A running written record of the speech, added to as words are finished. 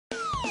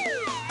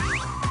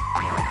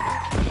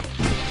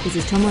This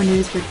is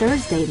TomoNews for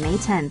Thursday, May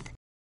 10th.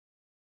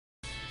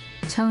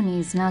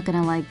 Tony's not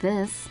gonna like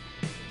this.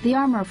 The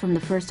armor from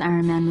the first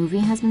Iron Man movie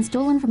has been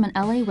stolen from an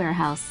LA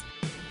warehouse.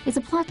 It's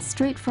a plot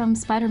straight from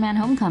Spider-Man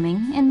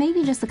Homecoming, and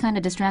maybe just the kind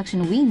of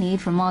distraction we need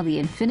from all the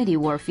Infinity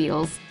War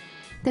feels.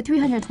 The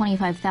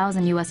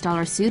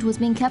 $325,000 suit was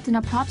being kept in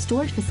a prop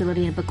storage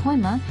facility in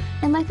Pacoima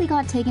and likely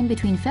got taken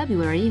between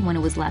February, when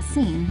it was last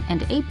seen,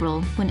 and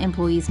April, when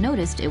employees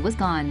noticed it was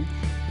gone.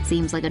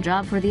 Seems like a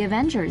job for the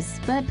Avengers,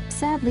 but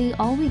sadly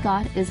all we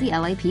got is the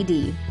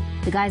LAPD.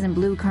 The guys in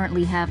blue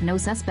currently have no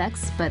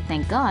suspects, but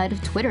thank God,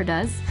 Twitter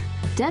does.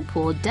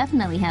 Deadpool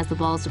definitely has the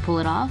balls to pull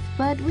it off,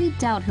 but we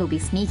doubt he'll be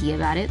sneaky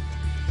about it.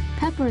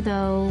 Pepper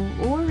though,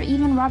 or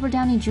even Robert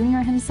Downey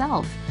Jr.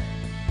 himself.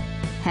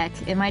 Heck,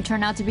 it might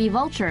turn out to be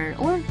Vulture,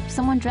 or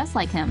someone dressed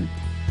like him.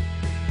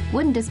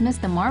 Wouldn't dismiss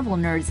the Marvel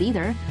nerds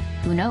either.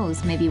 Who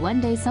knows, maybe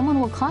one day someone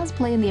will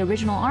cosplay in the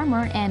original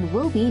armor and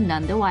we'll be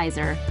none the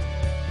wiser.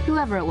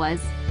 Whoever it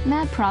was,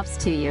 mad props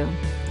to you.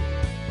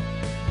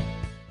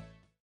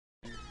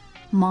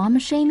 Mom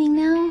shaming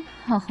now?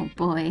 Oh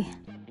boy.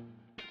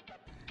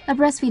 A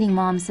breastfeeding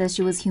mom says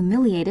she was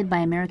humiliated by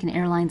American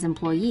Airlines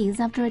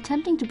employees after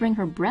attempting to bring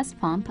her breast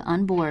pump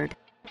on board.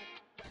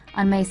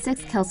 On May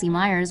 6th, Kelsey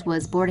Myers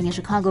was boarding a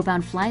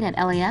Chicago-bound flight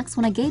at LAX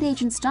when a gate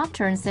agent stopped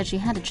her and said she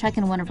had to check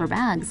in one of her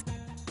bags.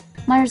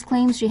 Myers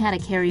claims she had a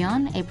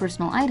carry-on, a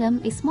personal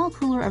item, a small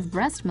cooler of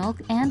breast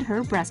milk, and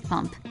her breast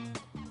pump.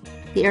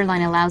 The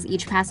airline allows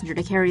each passenger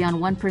to carry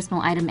on one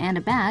personal item and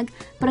a bag,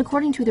 but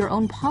according to their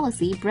own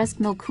policy, breast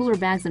milk cooler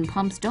bags and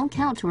pumps don't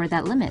count toward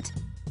that limit.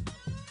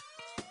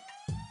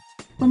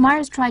 When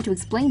Myers tried to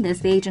explain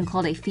this, the agent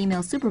called a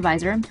female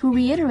supervisor who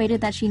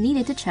reiterated that she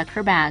needed to check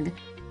her bag.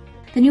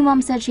 The new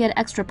mom said she had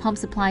extra pump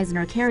supplies in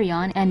her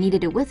carry-on and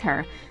needed it with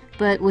her,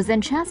 but was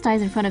then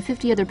chastised in front of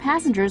 50 other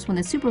passengers when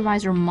the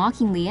supervisor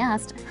mockingly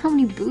asked, "How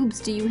many boobs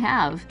do you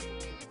have?"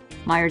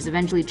 Myers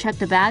eventually checked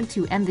the bag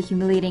to end the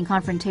humiliating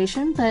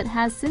confrontation, but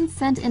has since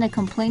sent in a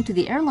complaint to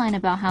the airline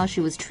about how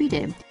she was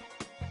treated.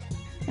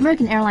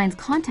 American Airlines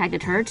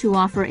contacted her to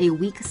offer a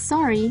weak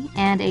sorry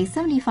and a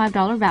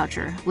 $75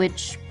 voucher,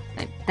 which,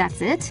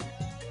 that's it?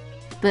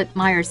 But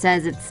Myers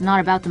says it's not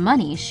about the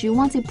money. She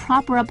wants a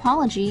proper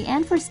apology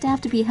and for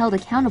staff to be held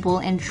accountable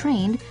and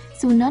trained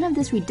so none of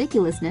this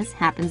ridiculousness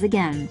happens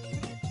again.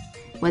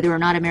 Whether or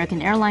not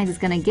American Airlines is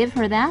going to give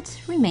her that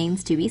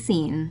remains to be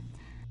seen.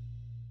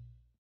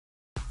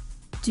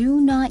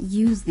 Do not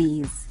use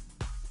these.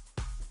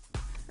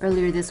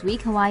 Earlier this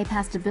week, Hawaii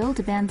passed a bill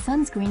to ban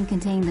sunscreen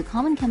containing the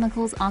common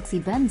chemicals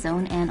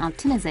oxybenzone and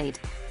octinoxate.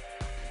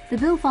 The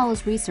bill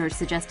follows research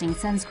suggesting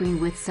sunscreen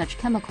with such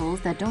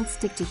chemicals that don't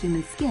stick to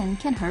human skin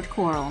can hurt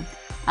coral.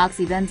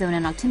 Oxybenzone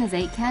and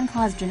octinoxate can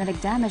cause genetic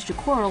damage to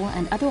coral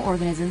and other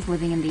organisms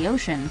living in the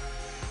ocean.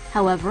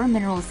 However,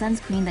 mineral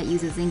sunscreen that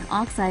uses zinc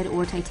oxide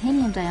or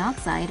titanium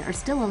dioxide are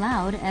still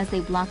allowed as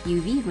they block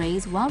UV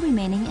rays while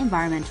remaining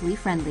environmentally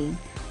friendly.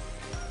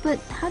 But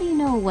how do you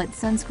know what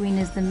sunscreen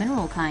is the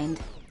mineral kind?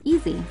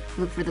 Easy.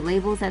 Look for the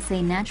labels that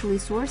say naturally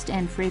sourced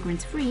and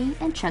fragrance-free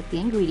and check the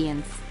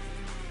ingredients.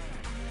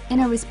 In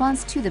a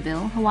response to the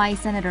bill, Hawaii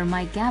Senator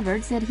Mike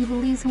Gabbard said he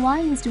believes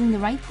Hawaii is doing the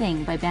right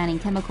thing by banning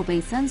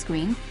chemical-based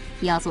sunscreen.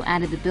 He also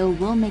added the bill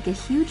will make a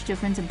huge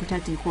difference in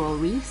protecting coral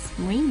reefs,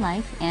 marine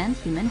life, and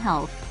human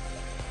health.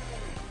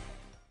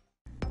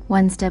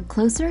 One step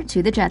closer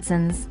to the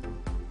Jetsons.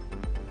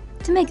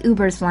 To make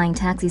Uber's flying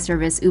taxi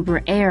service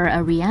UberAIR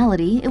a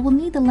reality, it will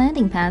need the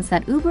landing pads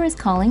that Uber is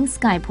calling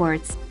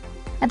Skyports.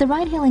 At the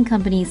ride-hailing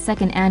company's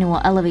second annual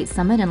Elevate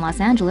Summit in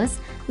Los Angeles,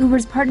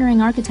 Uber's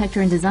partnering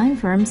architecture and design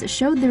firms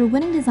showed their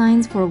winning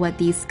designs for what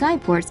these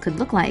Skyports could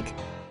look like.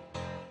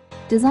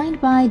 Designed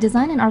by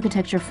design and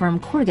architecture firm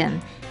Corgan,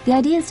 the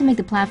idea is to make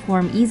the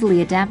platform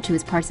easily adapt to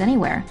its parts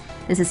anywhere.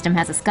 The system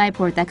has a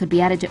Skyport that could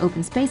be added to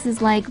open spaces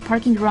like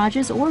parking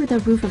garages or the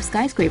roof of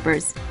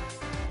skyscrapers.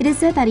 It is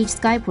said that each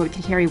Skyport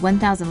could carry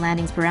 1,000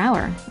 landings per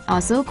hour.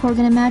 Also,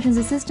 Corgan imagines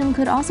the system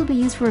could also be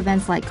used for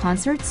events like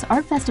concerts,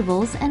 art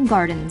festivals, and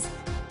gardens.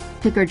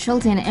 Pickard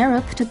Schulte and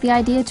Arup took the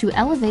idea to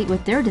elevate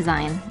with their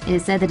design. It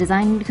is said the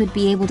design could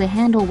be able to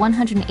handle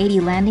 180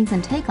 landings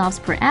and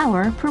takeoffs per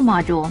hour per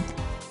module.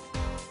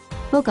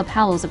 Boca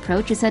Powell's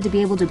approach is said to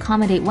be able to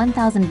accommodate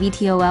 1,000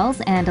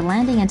 VTOLs and a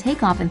landing and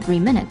takeoff in 3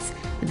 minutes.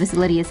 The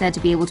facility is said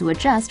to be able to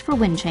adjust for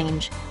wind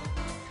change.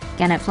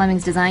 Gannett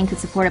Fleming's design could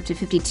support up to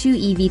 52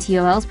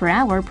 eVTOLs per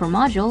hour per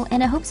module,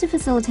 and it hopes to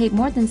facilitate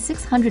more than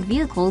 600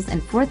 vehicles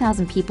and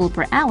 4,000 people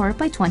per hour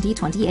by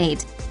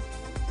 2028.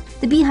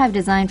 The Beehive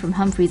design from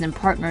Humphreys &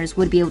 Partners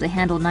would be able to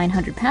handle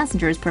 900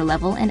 passengers per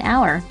level an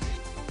hour.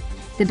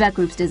 The Beck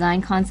Group's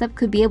design concept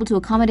could be able to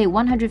accommodate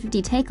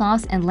 150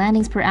 takeoffs and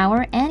landings per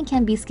hour and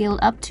can be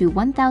scaled up to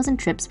 1,000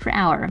 trips per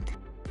hour.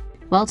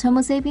 Well,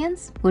 Tomo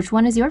Sapiens, which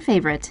one is your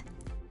favorite?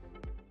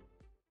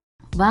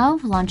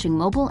 Valve launching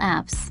mobile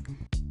apps.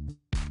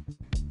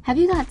 Have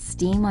you got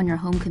Steam on your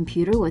home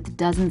computer with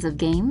dozens of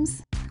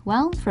games?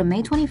 Well, from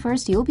May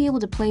 21st, you'll be able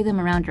to play them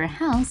around your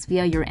house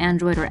via your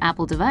Android or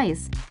Apple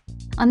device.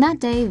 On that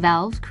day,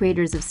 Valve,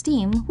 creators of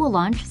Steam, will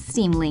launch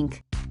Steam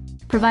Link.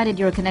 Provided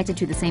you're connected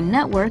to the same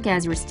network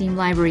as your Steam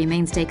Library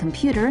mainstay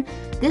computer,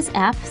 this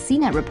app,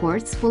 CNET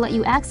reports, will let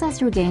you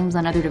access your games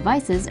on other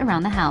devices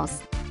around the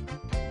house.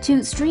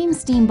 To stream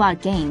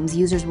Steam-bought games,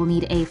 users will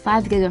need a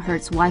 5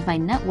 GHz Wi-Fi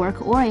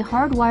network or a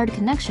hardwired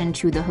connection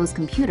to the host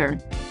computer.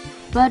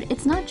 But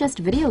it's not just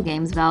video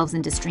games Valve's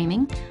into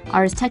streaming.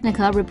 Ars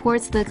Technica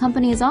reports the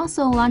company is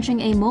also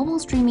launching a mobile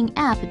streaming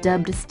app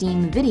dubbed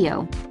Steam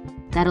Video.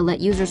 That'll let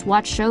users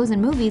watch shows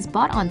and movies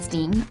bought on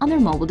Steam on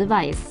their mobile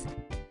device.